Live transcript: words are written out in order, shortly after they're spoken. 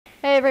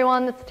Hey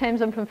everyone, it's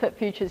Tamsyn from Fit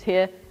Futures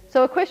here.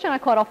 So a question I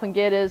quite often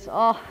get is,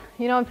 I'm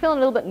feeling a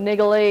little bit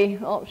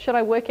niggly. Should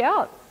I work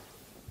out?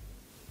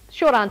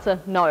 Short answer,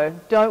 no.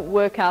 Don't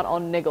work out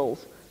on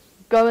niggles.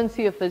 Go and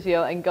see a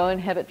physio and go and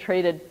have it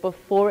treated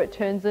before it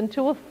turns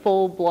into a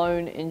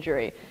full-blown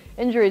injury.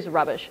 Injury is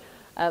rubbish.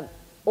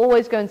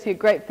 Always go and see a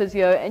great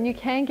physio, and you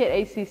can get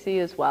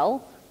ACC as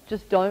well.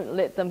 Just don't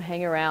let them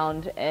hang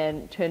around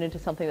and turn into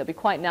something that'd be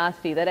quite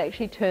nasty that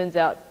actually turns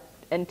out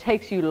and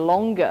takes you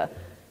longer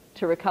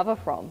to recover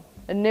from.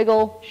 A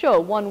niggle, sure,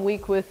 1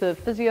 week worth of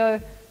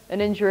physio. An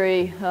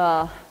injury,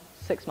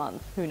 6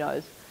 months, who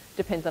knows.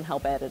 Depends on how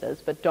bad it is,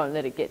 but don't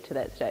let it get to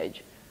that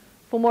stage.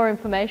 For more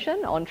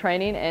information on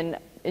training and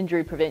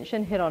injury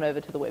prevention, head on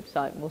over to the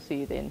website and we'll see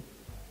you then.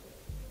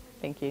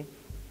 Thank you.